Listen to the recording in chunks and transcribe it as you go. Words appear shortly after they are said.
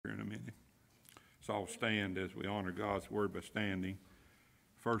Let's all stand as we honor God's word by standing.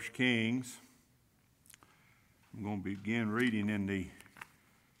 1 Kings. I'm going to begin reading in the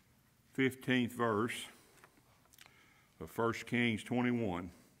 15th verse of 1 Kings 21.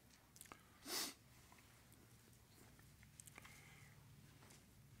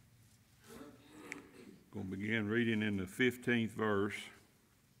 Going to begin reading in the 15th verse.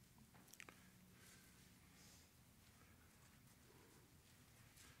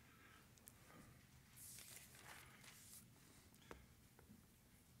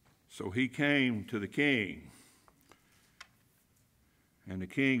 So he came to the king, and the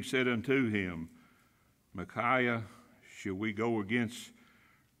king said unto him, Micaiah, shall we go against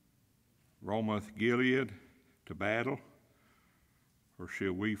Ramoth Gilead to battle, or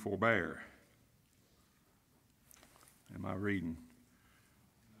shall we forbear? Am I reading?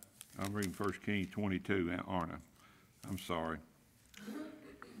 I'm reading 1 Kings 22, aren't I? I'm sorry.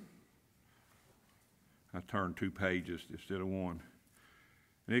 I turned 2 pages instead of 1.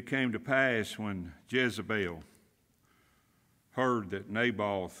 And it came to pass when Jezebel heard that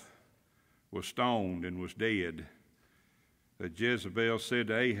Naboth was stoned and was dead, that Jezebel said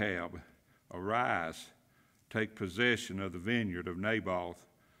to Ahab, Arise, take possession of the vineyard of Naboth,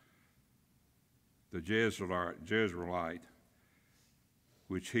 the Jezreelite,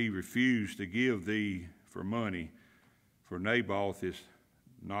 which he refused to give thee for money, for Naboth is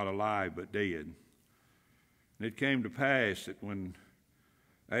not alive but dead. And it came to pass that when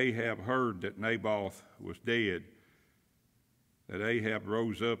Ahab heard that Naboth was dead, that Ahab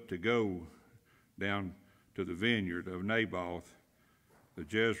rose up to go down to the vineyard of Naboth, the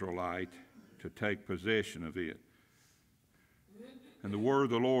Jezreelite, to take possession of it. And the word of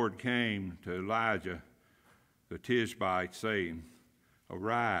the Lord came to Elijah the Tishbite, saying,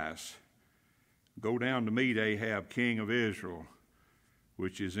 Arise, go down to meet Ahab, king of Israel,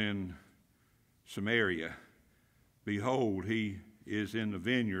 which is in Samaria. Behold, he is in the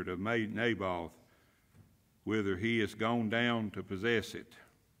vineyard of Naboth, whither he is gone down to possess it.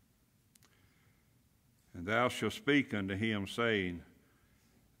 And thou shalt speak unto him, saying,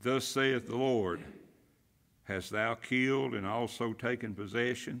 Thus saith the Lord, Hast thou killed and also taken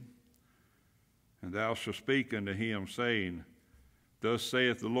possession? And thou shalt speak unto him, saying, Thus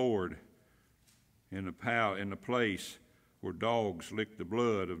saith the Lord, in the place where dogs lick the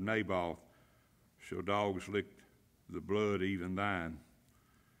blood of Naboth, shall dogs lick the blood even thine.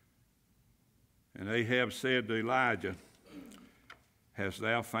 And Ahab said to Elijah, Hast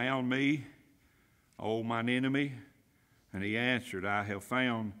thou found me, O mine enemy? And he answered, I have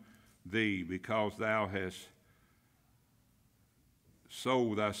found thee, because thou hast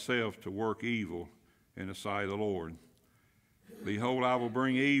sold thyself to work evil in the sight of the Lord. Behold, I will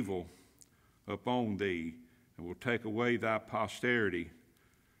bring evil upon thee, and will take away thy posterity,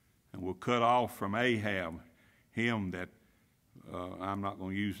 and will cut off from Ahab him that, I'm not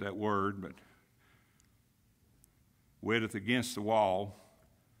going to use that word, but wetteth against the wall,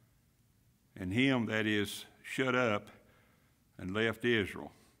 and him that is shut up and left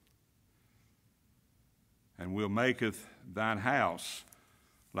Israel, and will maketh thine house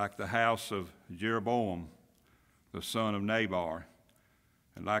like the house of Jeroboam, the son of Nabar,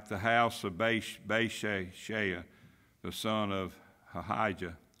 and like the house of Baashiah, the son of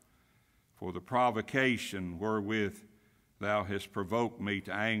Ahijah, for the provocation wherewith thou hast provoked me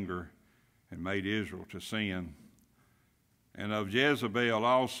to anger and made Israel to sin. And of Jezebel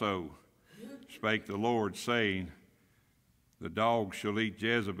also spake the Lord, saying, The dogs shall eat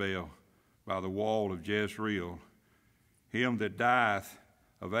Jezebel by the wall of Jezreel. Him that dieth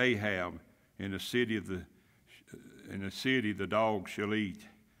of Ahab in the city the dogs shall eat,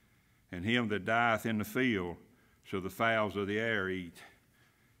 and him that dieth in the field shall the fowls of the air eat.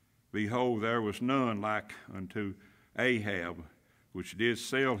 Behold, there was none like unto Ahab, which did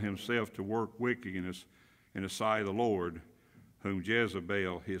sell himself to work wickedness in the sight of the Lord, whom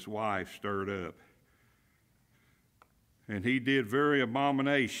Jezebel his wife stirred up. And he did very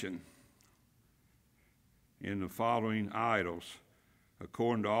abomination in the following idols,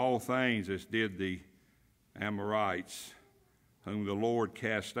 according to all things as did the Amorites, whom the Lord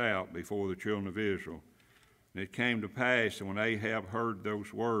cast out before the children of Israel. And it came to pass that when Ahab heard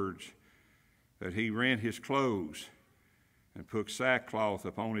those words, that he rent his clothes and put sackcloth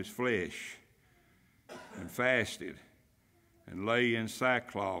upon his flesh, and fasted, and lay in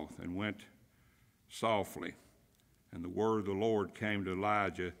sackcloth, and went softly. And the word of the Lord came to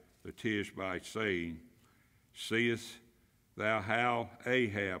Elijah the Tishbite, saying, Seest thou how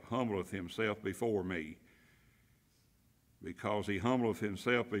Ahab humbleth himself before me? Because he humbleth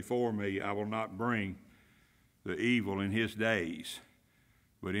himself before me, I will not bring the evil in his days.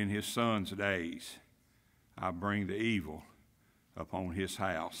 but in his son's days I bring the evil upon his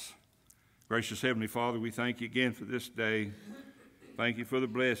house. Gracious Heavenly Father, we thank you again for this day. Thank you for the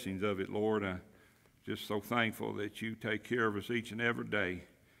blessings of it, Lord. I'm just so thankful that you take care of us each and every day.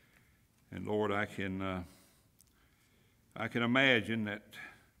 And Lord, I can imagine that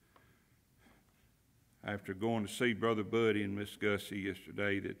after going to see Brother Buddy and Miss Gussie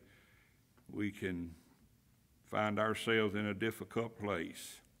yesterday, that we can find ourselves in a difficult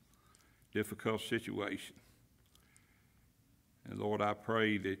place, difficult situation. And Lord, I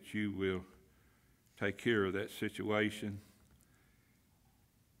pray that you will take care of that situation.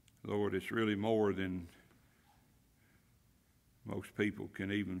 Lord, it's really more than most people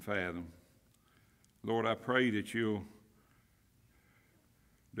can even fathom. Lord, I pray that you'll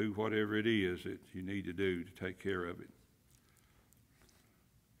do whatever it is that you need to do to take care of it.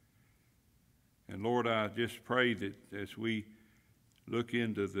 And Lord, I just pray that as we look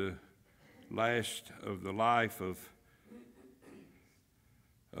into the last of the life of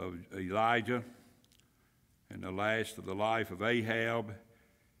Elijah and the last of the life of Ahab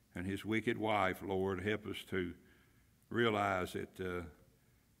and his wicked wife, Lord, help us to realize that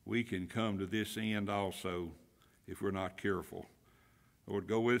we can come to this end also if we're not careful. Lord,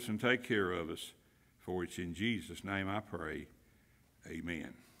 go with us and take care of us, for it's in Jesus' name I pray.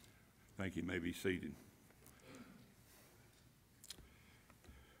 Amen. Thank you. You may be seated.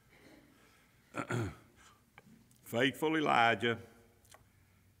 Faithful Elijah.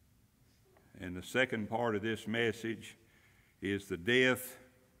 And the second part of this message is the death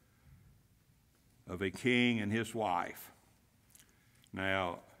of a king and his wife.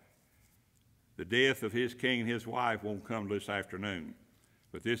 Now, the death of his king and his wife won't come this afternoon,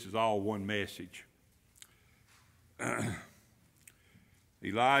 but this is all one message.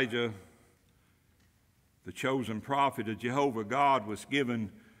 Elijah, the chosen prophet of Jehovah God, was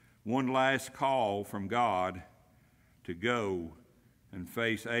given one last call from God to go and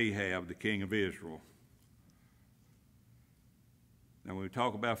face Ahab, the king of Israel. Now, when we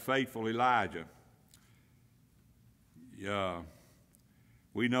talk about faithful Elijah,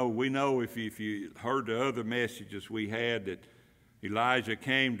 we know if you heard the other messages we had, that Elijah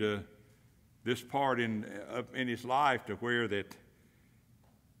came to this part in his life to where that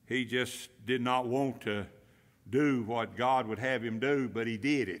he just did not want to do what God would have him do, but he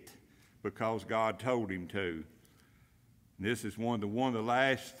did it because God told him to. And this is one of the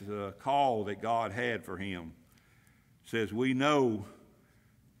last call that God had for him. It says, we know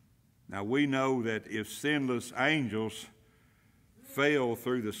that if sinless angels fail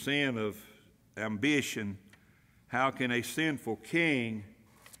through the sin of ambition, how can a sinful king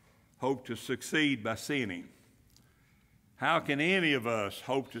hope to succeed by sinning? How can any of us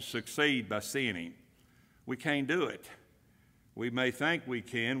hope to succeed by sinning? We can't do it. We may think we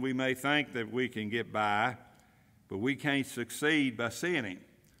can. We may think that we can get by, but we can't succeed by sinning.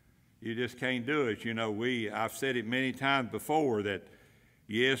 You just can't do it. You know, I've said it many times before that,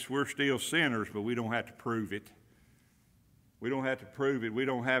 yes, we're still sinners, but we don't have to prove it. We don't have to prove it. We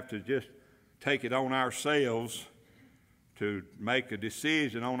don't have to just take it on ourselves to make a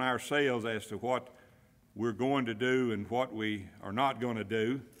decision on ourselves as to what we're going to do and what we are not going to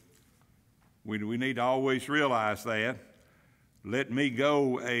do. We need to always realize that. Let me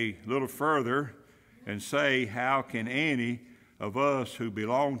go a little further and say, how can any of us who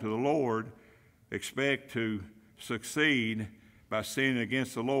belong to the Lord expect to succeed by sinning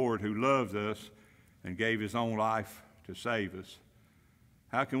against the Lord who loves us and gave his own life to save us?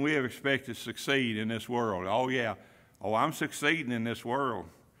 How can we ever expect to succeed in this world? I'm succeeding in this world.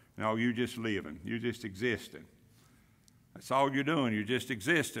 No, you're just living. You're just existing. That's all you're doing. You're just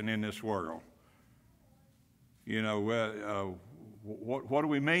existing in this world. You know, what do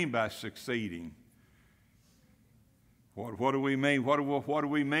we mean by succeeding? What do we mean? What do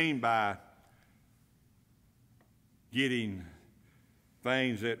we mean by getting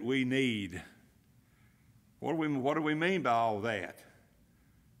things that we need? What do we mean by all that?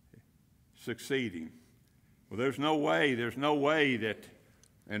 Succeeding. Well, there's no way that,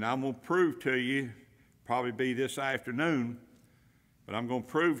 and I'm going to prove to you, probably be this afternoon, but I'm going to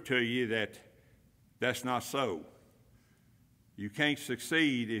prove to you that that's not so. You can't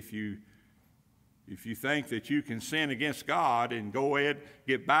succeed if you think that you can sin against God and go ahead,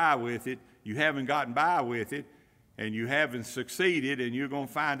 get by with it. You haven't gotten by with it, and you haven't succeeded, and you're going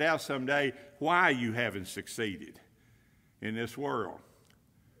to find out someday why you haven't succeeded in this world,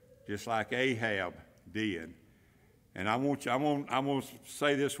 just like Ahab did. And I'm going to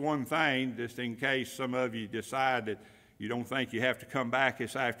say this one thing, just in case some of you decide that you don't think you have to come back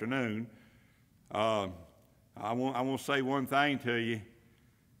this afternoon. I want to say one thing to you.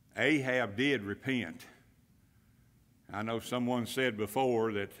 Ahab did repent. I know someone said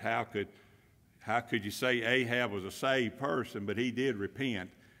before that how could you say Ahab was a saved person, but he did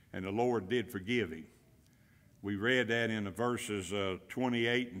repent, and the Lord did forgive him. We read that in the verses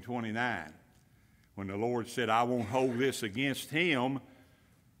 28 and 29, when the Lord said, I won't hold this against him,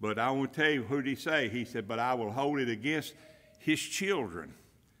 but I want to tell you, who did he say? He said, but I will hold it against his children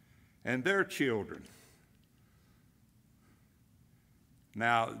and their children.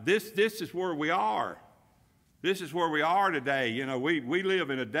 Now, this is where we are. This is where we are today. You know, we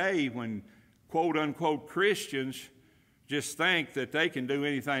live in a day when quote-unquote Christians just think that they can do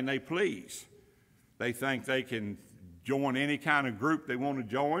anything they please. They think they can join any kind of group they want to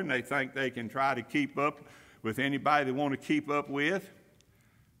join. They think they can try to keep up with anybody they want to keep up with.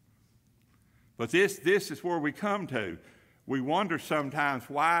 But this is where we come to. We wonder sometimes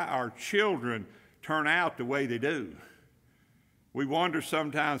why our children turn out the way they do. We wonder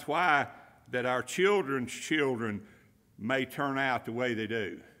sometimes why that our children's children may turn out the way they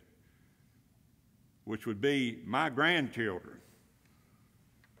do, which would be my grandchildren.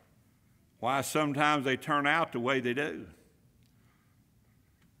 Why sometimes they turn out the way they do.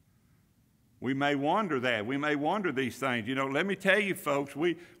 We may wonder that. We may wonder these things. You know, let me tell you, folks,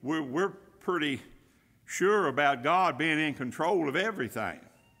 we're pretty sure about God being in control of everything.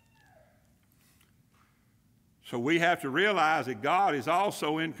 So we have to realize that God is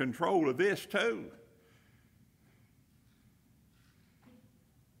also in control of this too.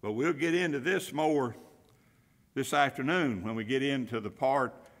 But we'll get into this more this afternoon when we get into the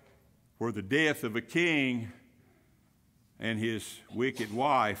part where the death of a king and his wicked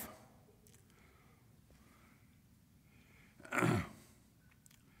wife.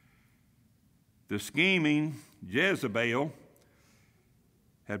 The scheming Jezebel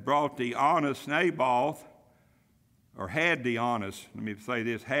had brought the honest Naboth, or had the honest, let me say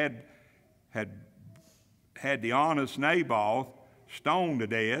this, had the honest Naboth stoned to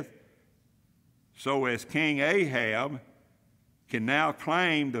death, so as King Ahab can now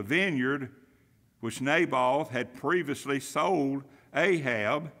claim the vineyard which Naboth had previously sold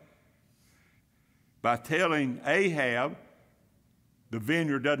Ahab by telling Ahab, the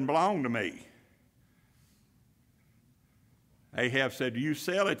vineyard doesn't belong to me. Ahab said, you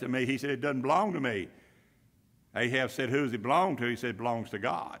sell it to me. He said, it doesn't belong to me. Ahab said, who does it belong to? He said, it belongs to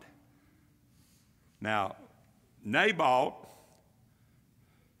God. Now, Naboth,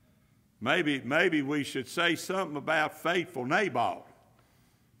 maybe we should say something about faithful Naboth.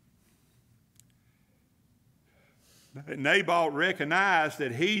 Naboth recognized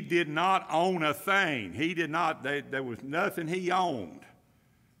that he did not own a thing. He did not, there was nothing he owned.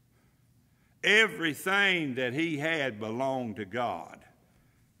 Everything that he had belonged to God.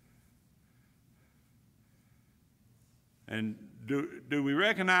 And do we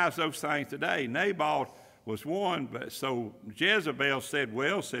recognize those things today? Naboth was one, but so Jezebel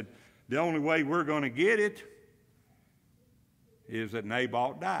said, the only way we're going to get it is that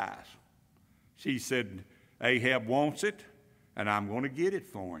Naboth dies. She said, Ahab wants it, and I'm going to get it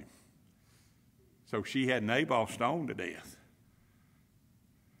for him. So she had Naboth stoned to death.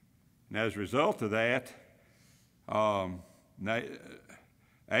 And as a result of that,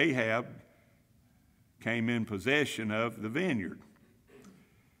 Ahab came in possession of the vineyard.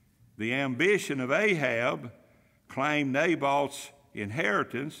 The ambition of Ahab claimed Naboth's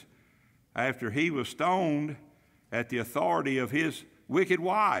inheritance after he was stoned at the authority of his wicked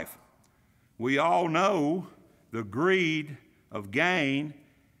wife. We all know the greed of gain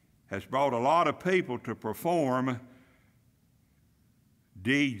has brought a lot of people to perform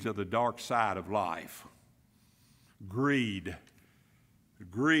deeds of the dark side of life. Greed.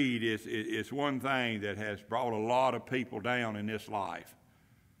 Greed is one thing that has brought a lot of people down in this life.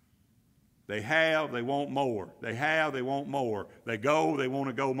 They have, they want more. They have, they want more. They go, they want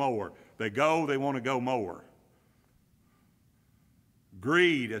to go more. They go, they want to go more.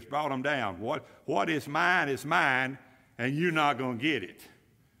 Greed has brought them down. What is mine, and you're not going to get it.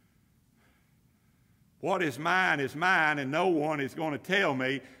 What is mine, and no one is going to tell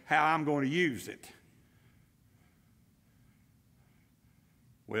me how I'm going to use it.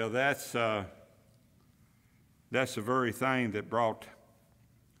 Well, that's the very thing that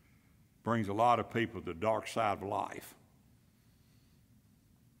brings a lot of people to the dark side of life.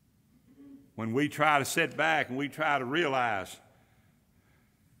 When we try to sit back and we try to realize,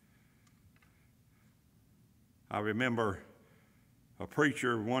 I remember a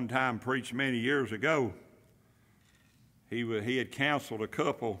preacher one time preached many years ago. He had counseled a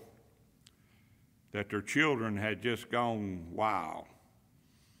couple that their children had just gone wild.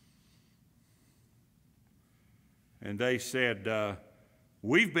 And they said,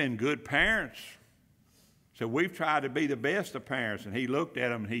 we've been good parents. So we've tried to be the best of parents. And he looked at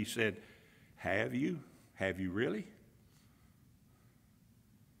them and he said, have you? Have you really?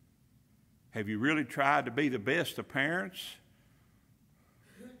 Have you really tried to be the best of parents?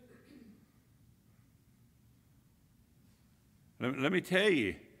 Let me tell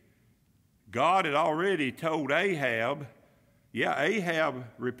you, God had already told Ahab, Ahab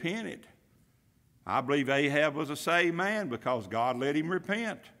repented. I believe Ahab was a saved man because God let him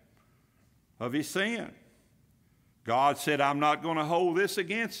repent of his sin. God said, I'm not going to hold this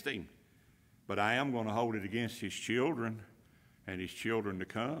against him, but I am going to hold it against his children and his children to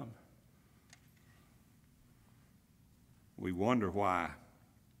come. We wonder why.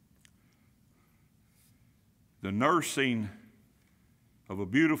 The nursing of a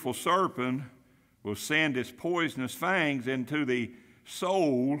beautiful serpent will send its poisonous fangs into the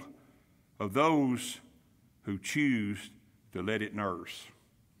soul of those who choose to let it nurse.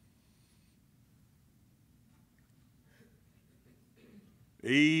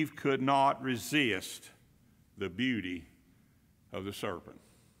 Eve could not resist the beauty of the serpent.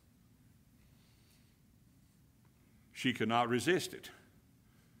 She could not resist it.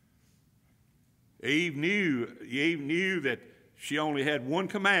 Eve knew that she only had one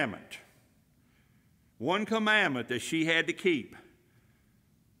commandment that she had to keep.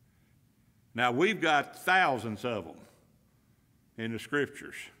 Now, we've got thousands of them in the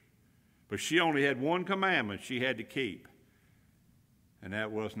Scriptures, but she only had one commandment she had to keep, and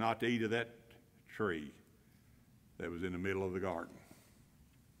that was not to eat of that tree that was in the middle of the garden.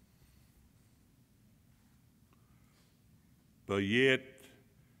 But yet,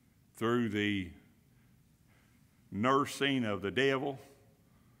 through the nursing of the devil,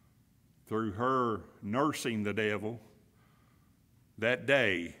 through her nursing the devil, that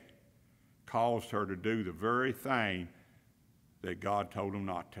day caused her to do the very thing that God told him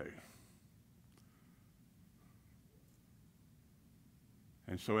not to.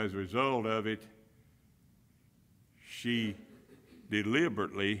 And so as a result of it, she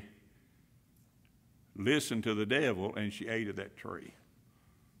deliberately listened to the devil and she ate of that tree.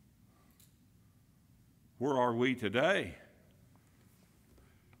 Where are we today?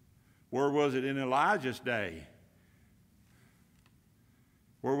 Where was it in Elijah's day?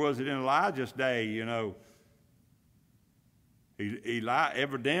 Where was it in Elijah's day? You know,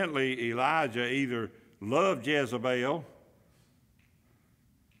 evidently Elijah either loved Jezebel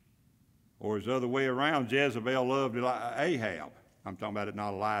or it's the other way around. Jezebel loved Ahab. I'm talking about it,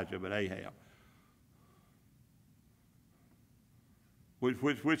 not Elijah, but Ahab.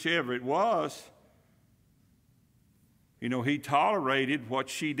 Whichever it was, you know, he tolerated what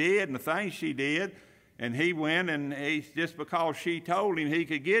she did and the things she did, and he went and just because she told him he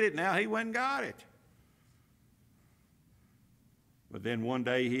could get it, now he went and got it. But then one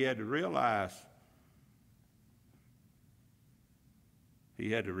day he had to realize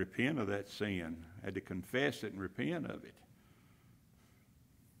he had to repent of that sin, had to confess it and repent of it.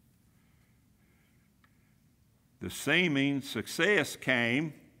 The seeming success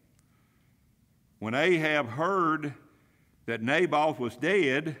came when Ahab heard that Naboth was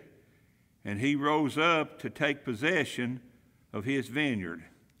dead, and he rose up to take possession of his vineyard.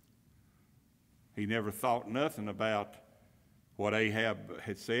 He never thought nothing about what Ahab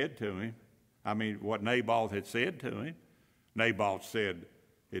had said to him. What Naboth had said to him. Naboth said,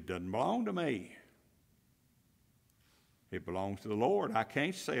 "It doesn't belong to me. It belongs to the Lord. I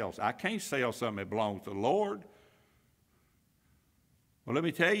can't sell something that belongs to the Lord." Well, let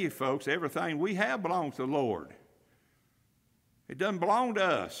me tell you, folks, everything we have belongs to the Lord. It doesn't belong to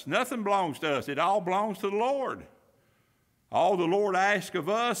us. Nothing belongs to us. It all belongs to the Lord. All the Lord asks of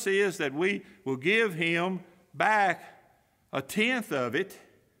us is that we will give him back a tenth of it,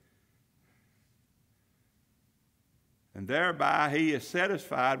 and thereby he is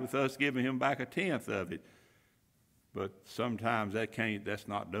satisfied with us giving him back a tenth of it. But sometimes that's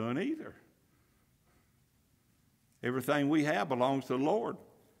not done either. Everything we have belongs to the Lord.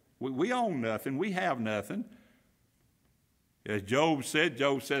 We own nothing. We have nothing. As Job said,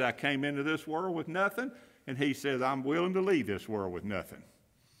 I came into this world with nothing, and he says, I'm willing to leave this world with nothing.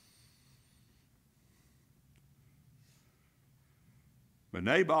 But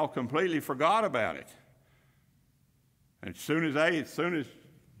Nabal completely forgot about it. And as soon as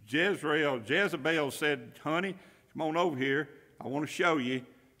Jezebel said, honey, come on over here, I want to show you,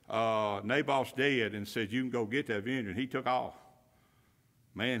 Nabal's dead, and said, you can go get that vineyard. He took off.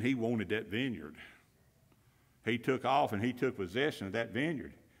 Man, he wanted that vineyard. He took off and he took possession of that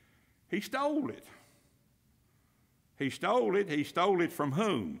vineyard. He stole it. He stole it. He stole it from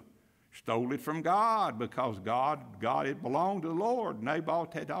whom? Stole it from God because God, it belonged to the Lord.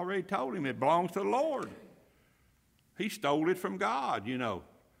 Naboth had already told him it belongs to the Lord. He stole it from God, you know.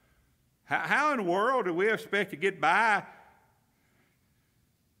 How in the world do we expect to get by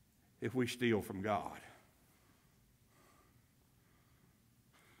if we steal from God?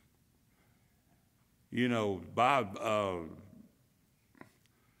 You know,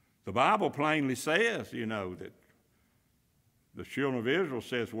 the Bible plainly says, you know, that the children of Israel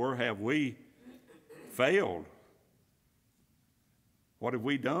says, where have we failed? What have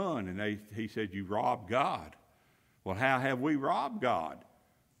we done? And he said, you robbed God. Well, how have we robbed God?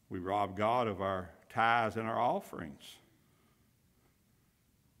 We robbed God of our tithes and our offerings.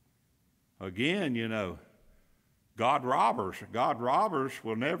 Again, you know, God robbers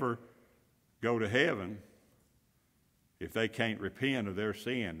will never go to heaven if they can't repent of their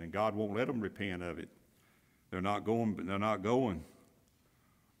sin, and God won't let them repent of it. They're not going.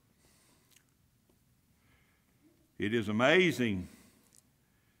 It is amazing,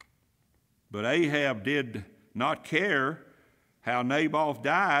 but Ahab did not care how Naboth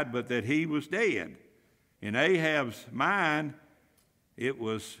died, but that he was dead. In Ahab's mind, it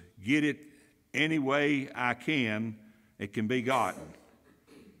was, get it any way I can, it can be gotten,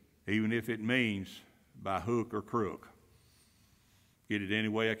 even if it means by hook or crook. Get it any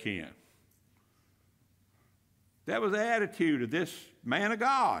way I can. That was the attitude of this man of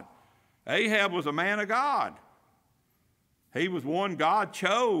God. Ahab was a man of God. He was one God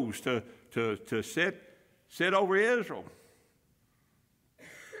chose to sit over Israel.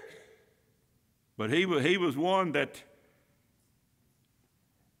 But he was one that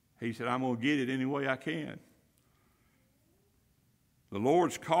he said, I'm going to get it any way I can. The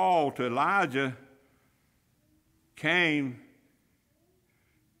Lord's call to Elijah came,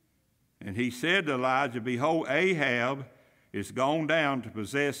 and he said to Elijah, behold, Ahab is gone down to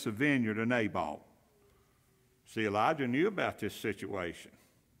possess the vineyard of Naboth. See, Elijah knew about this situation.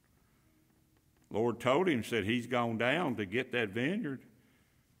 The Lord told him, said he's gone down to get that vineyard.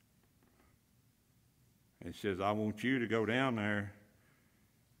 And he says, I want you to go down there.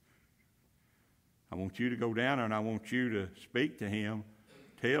 I want you to go down there, and I want you to speak to him,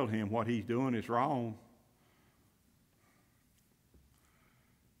 tell him what he's doing is wrong.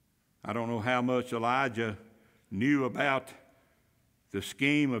 I don't know how much Elijah knew about the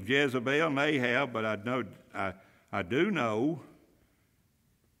scheme of Jezebel and Ahab, but I do know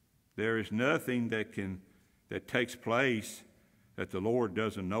there is nothing that takes place that the Lord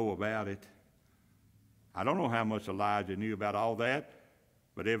doesn't know about it. I don't know how much Elijah knew about all that,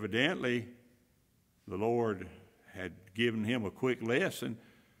 but evidently the Lord had given him a quick lesson.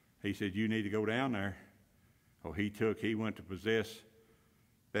 He said, you need to go down there. Oh, he went to possess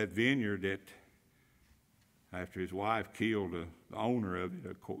that vineyard that after his wife killed the owner of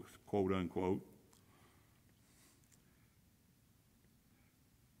it, quote unquote.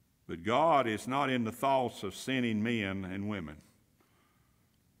 But God is not in the thoughts of sinning men and women.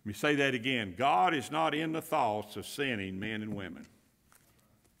 Let me say that again. God is not in the thoughts of sinning men and women.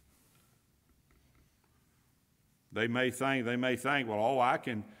 They may think, well, I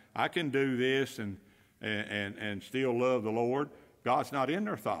can do this and still love the Lord. God's not in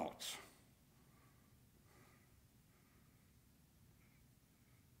their thoughts.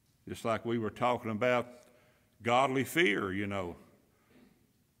 Just like we were talking about godly fear, you know.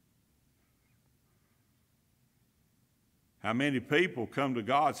 How many people come to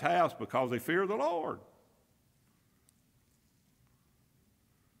God's house because they fear the Lord?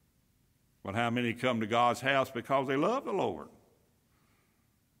 But how many come to God's house because they love the Lord?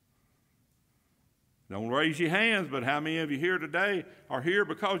 Don't raise your hands, but how many of you here today are here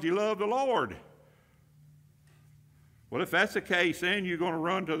because you love the Lord? Well, if that's the case, then you're going to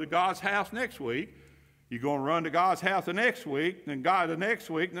run to God's house next week. You're going to run to God's house the next week, and God the next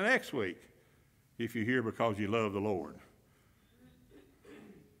week, and the next week, if you're here because you love the Lord.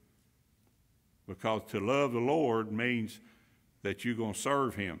 Because to love the Lord means that you're going to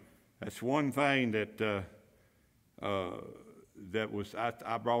serve Him. That's one thing that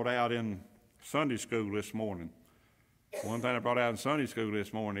I brought out in Sunday school this morning. One thing I brought out in Sunday school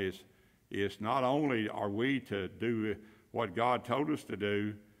this morning is not only are we to do what God told us to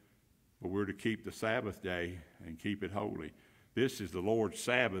do, but we're to keep the Sabbath day and keep it holy. This is the Lord's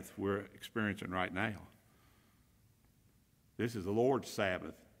Sabbath we're experiencing right now. This is the Lord's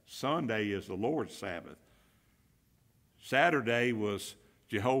Sabbath. Sunday is the Lord's Sabbath. Saturday was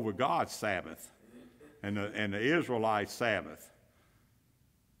Jehovah God's Sabbath and the Israelites' Sabbath.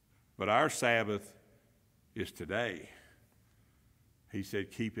 But our Sabbath is today. He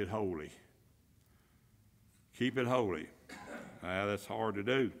said, keep it holy. Keep it holy. That's hard to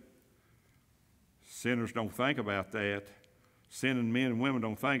do. Sinners don't think about that. Sinning men and women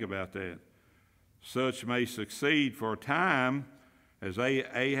don't think about that. Such may succeed for a time as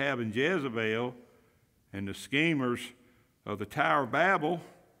Ahab and Jezebel and the schemers of the Tower of Babel,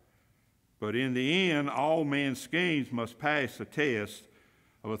 but in the end, all men's schemes must pass the test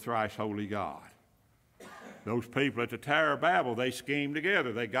of a thrice holy God. Those people at the Tower of Babel, they schemed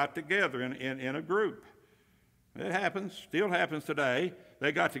together. They got together in a group. It happens, still happens today.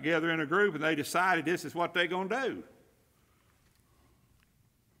 They got together in a group and they decided this is what they're going to do.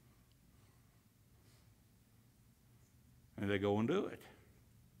 And they go and do it.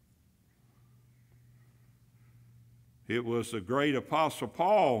 It was the great apostle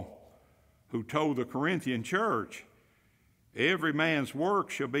Paul who told the Corinthian church, "Every man's work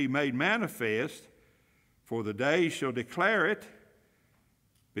shall be made manifest, for the day shall declare it,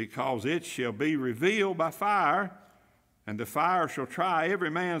 because it shall be revealed by fire, and the fire shall try every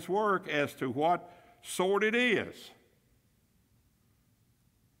man's work as to what sort it is."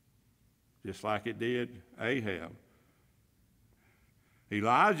 Just like it did Ahab.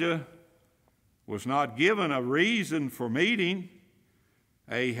 Elijah was not given a reason for meeting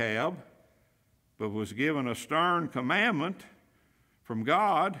Ahab, but was given a stern commandment from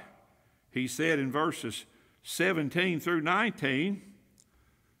God. He said in verses 17 through 19,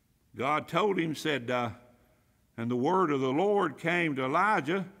 God told him, said, "And the word of the Lord came to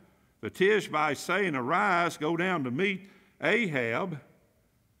Elijah the Tishbite, saying, Arise, go down to meet Ahab,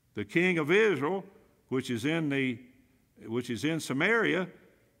 the king of Israel, which is in Samaria.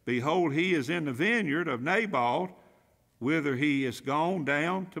 Behold, he is in the vineyard of Naboth, whither he is gone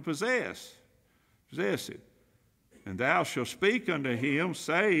down to possess it. And thou shalt speak unto him,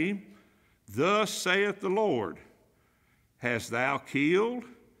 saying, Thus saith the Lord, Hast thou killed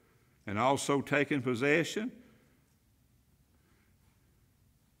and also taken possession?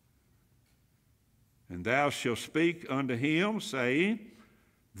 And thou shalt speak unto him, saying,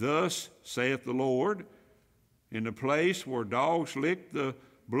 Thus saith the Lord, In the place where dogs licked the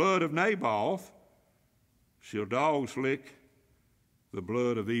blood of Naboth, shall dogs lick the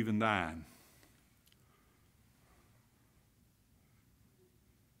blood of even thine."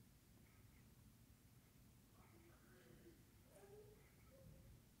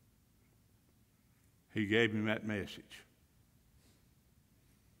 He gave him that message.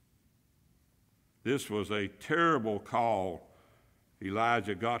 This was a terrible call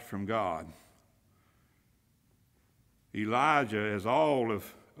Elijah got from God. Elijah, as all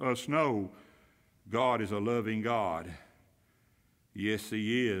of us know, God is a loving God. Yes,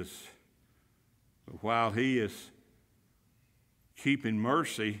 he is. But while he is keeping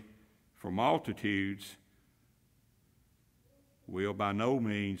mercy for multitudes, will by no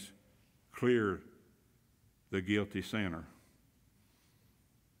means clear the guilty sinner.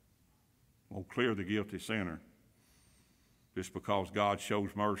 Won't clear the guilty sinner just because God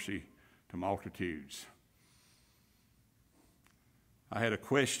shows mercy to multitudes. I had a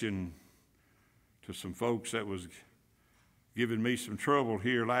question to some folks that was giving me some trouble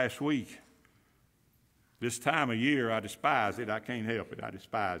here last week. This time of year, I despise it. I can't help it. I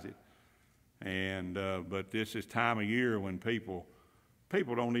despise it. And but this is time of year when people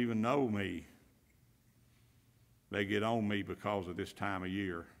don't even know me. They get on me because of this time of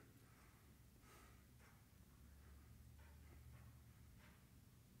year.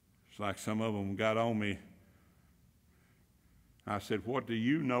 It's like some of them got on me. I said, "What do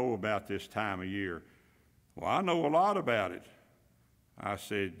you know about this time of year?" "Well, I know a lot about it." I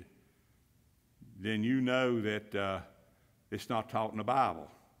said, "Then you know that it's not taught in the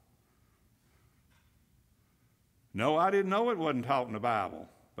Bible." "No, I didn't know it wasn't taught in the Bible,"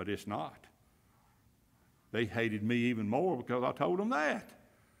 but it's not. They hated me even more because I told them that.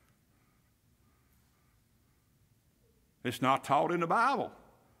 It's not taught in the Bible.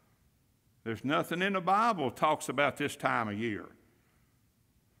 There's nothing in the Bible that talks about this time of year.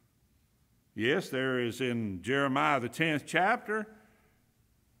 Yes, there is in Jeremiah the 10th chapter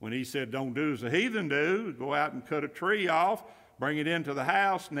when he said, "Don't do as the heathen do, go out and cut a tree off, bring it into the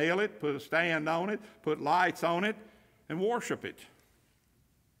house, nail it, put a stand on it, put lights on it, and worship it."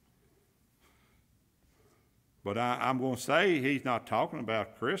 But I'm going to say he's not talking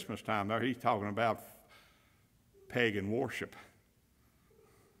about Christmas time there. He's talking about pagan worship.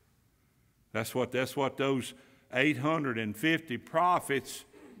 That's what those 850 prophets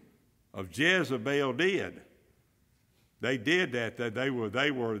of Jezebel did. They did that. They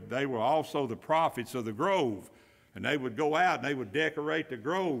were also the prophets of the grove. And they would go out and they would decorate the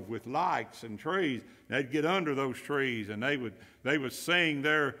grove with lights and trees. They'd get under those trees and they would sing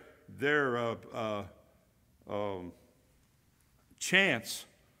their chants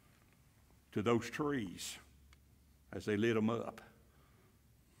to those trees as they lit them up.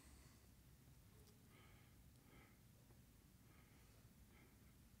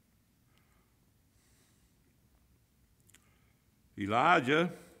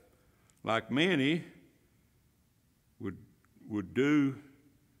 Elijah, like many, would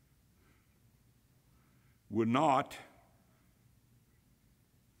not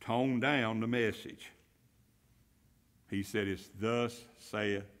tone down the message. He said, it's thus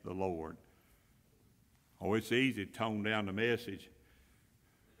saith the Lord. Oh, it's easy to tone down the message.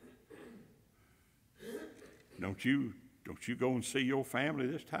 Don't you go and see your family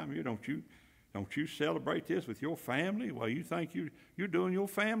this time of year? Don't you celebrate this with your family? Well, you think you're doing your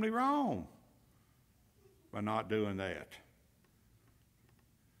family wrong by not doing that.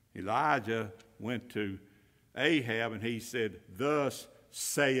 Elijah went to Ahab and he said, thus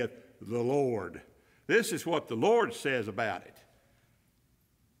saith the Lord. This is what the Lord says about it.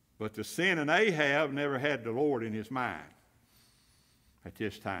 But the sin in Ahab never had the Lord in his mind at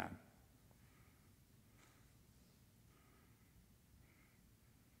this time.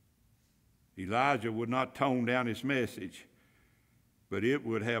 Elijah would not tone down his message, but it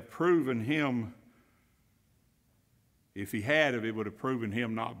would have proven him, if he had it would have proven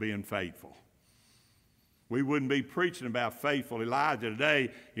him not being faithful. We wouldn't be preaching about faithful Elijah today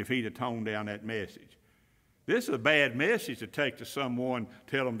if he'd have toned down that message. This is a bad message to take to someone,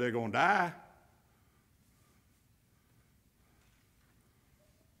 tell them they're going to die.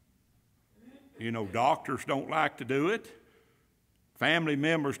 You know, doctors don't like to do it. Family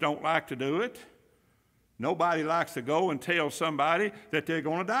members don't like to do it. Nobody likes to go and tell somebody that they're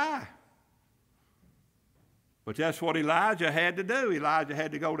going to die. But that's what Elijah had to do. Elijah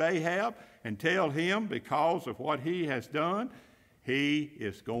had to go to Ahab and tell him, because of what he has done, he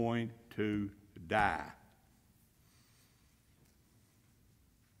is going to die.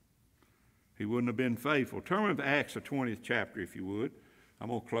 He wouldn't have been faithful. Turn with Acts, the 20th chapter, if you would. I'm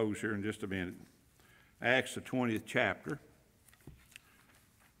going to close here in just a minute. Acts, the 20th chapter.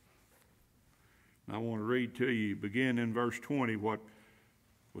 I want to read to you, begin in verse 20, what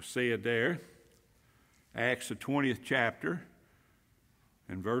was said there. Acts, the 20th chapter,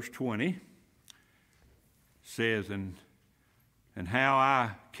 and verse 20 says, and how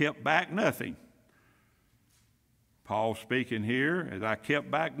I kept back nothing. Paul speaking here, as I kept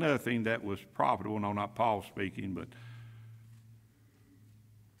back nothing that was profitable. No, not Paul speaking, but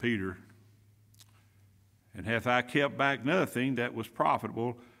Peter. And hath I kept back nothing that was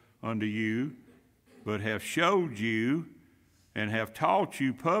profitable unto you, but have showed you and have taught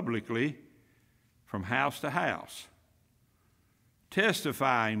you publicly from house to house,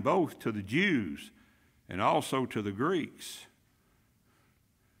 testifying both to the Jews and also to the Greeks,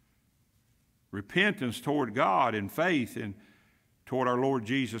 repentance toward God and faith in toward our Lord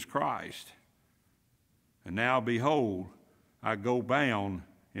Jesus Christ. And now, behold, I go bound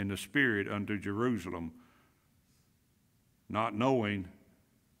in the Spirit unto Jerusalem, not knowing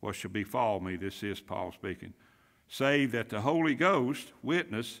what shall befall me. This is Paul speaking. Save that the Holy Ghost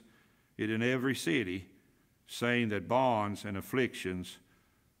witness it in every city, saying that bonds and afflictions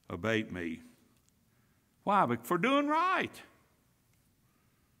abate me. Why? But for doing right.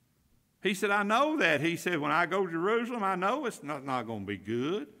 He said, I know that. He said, when I go to Jerusalem, I know it's not going to be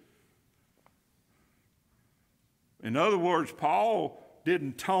good. In other words, Paul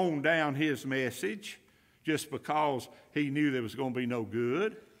didn't tone down his message just because he knew there was going to be no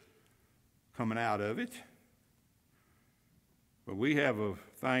good coming out of it. But we have a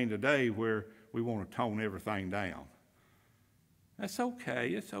thing today where we want to tone everything down. That's okay.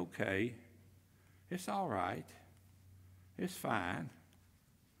 It's okay. It's all right. It's fine.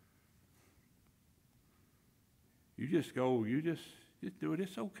 You just go, you just do it.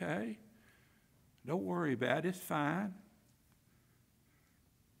 It's okay. Don't worry about it. It's fine.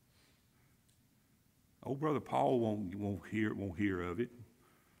 Old Brother Paul won't hear of it,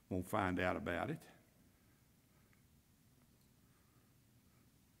 won't find out about it.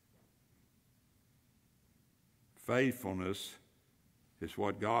 Faithfulness is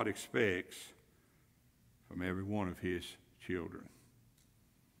what God expects from every one of his children.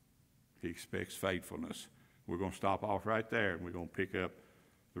 He expects faithfulness. We're going to stop off right there, and we're going to pick up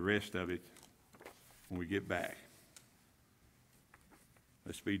the rest of it when we get back.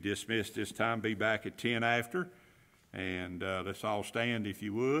 Let's be dismissed this time. Be back at 10 after. And let's all stand if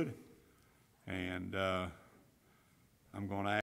you would. And I'm going to ask